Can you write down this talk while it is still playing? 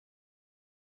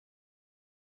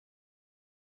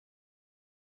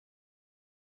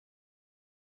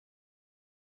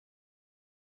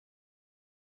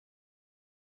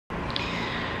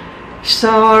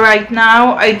So right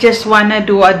now, I just wanna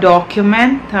do a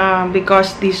document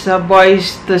because this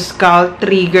Boys to Skull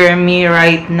trigger me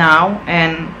right now,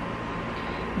 and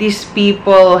these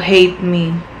people hate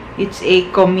me. It's a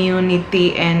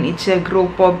community and it's a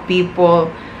group of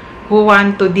people who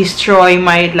want to destroy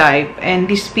my life, and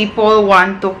these people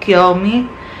want to kill me,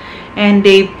 and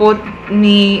they put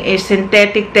me a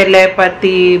synthetic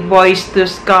telepathy Boys to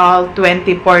Skull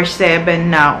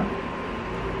 24/7 now.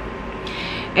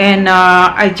 And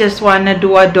I just wanna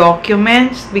do a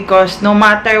documents because no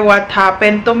matter what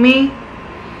happened to me,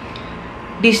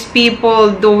 these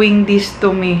people doing this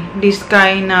to me, this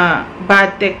kind of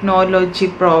bad technology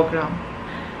program.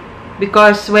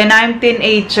 Because when I'm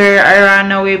teenager, I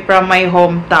ran away from my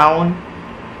hometown,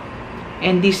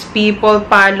 and these people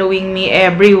following me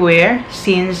everywhere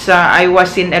since I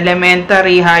was in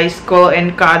elementary, high school,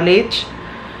 and college.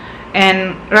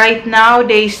 And right now,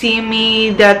 they see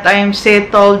me that I'm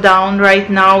settled down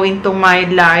right now into my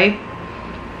life.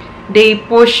 They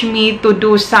push me to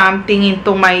do something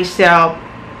into myself.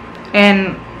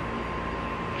 And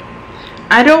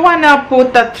I don't want to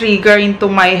put a trigger into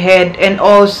my head and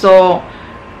also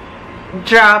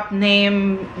drop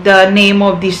the name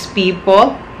of these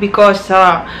people. Because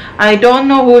I don't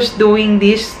know who's doing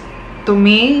this to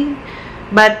me.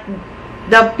 But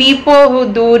the people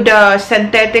who do the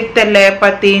synthetic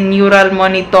telepathy, neural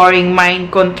monitoring, mind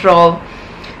control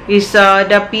is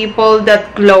the people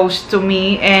that close to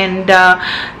me, and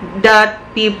that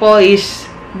people is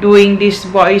doing this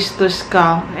Boys to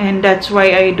Skull, and that's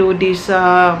why I do these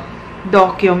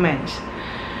documents,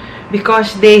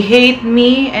 because they hate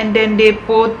me, and then they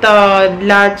put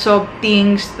lots of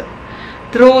things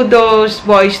through those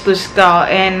Boys to Skull,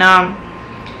 and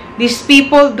these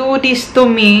people do this to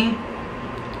me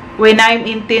when I'm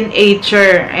in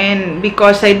teenager, and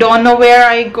because I don't know where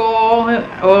I go,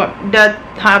 or that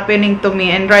happening to me,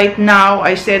 and right now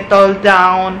I settle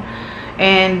down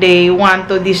and they want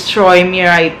to destroy me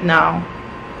right now.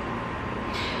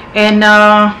 And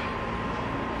I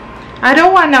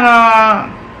don't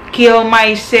wanna kill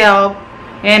myself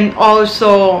and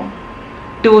also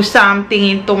do something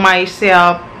into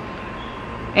myself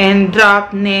and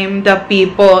drop name the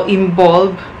people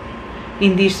involved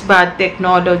in this bad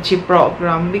technology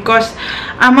program, because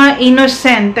I'm an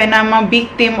innocent and I'm a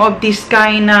victim of this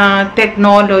kind of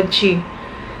technology,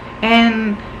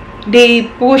 and they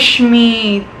push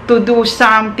me to do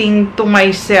something to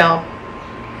myself,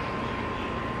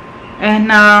 and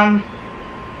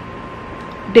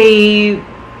they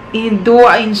do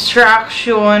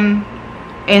instruction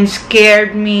and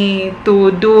scared me to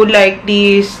do like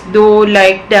this, do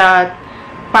like that,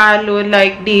 follow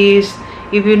like this.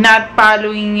 If you're not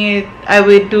following it, I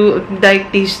will do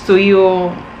like this to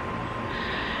you.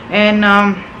 And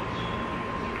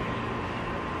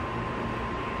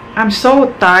I'm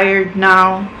so tired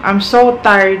now. I'm so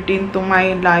tired into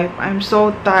my life. I'm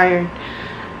so tired.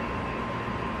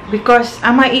 Because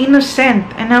I'm an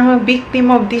innocent and I'm a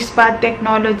victim of this bad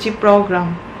technology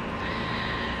program.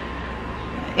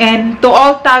 And to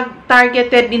all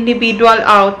targeted individual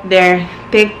out there,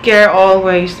 take care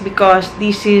always, because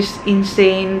this is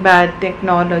insane bad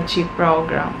technology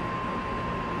program.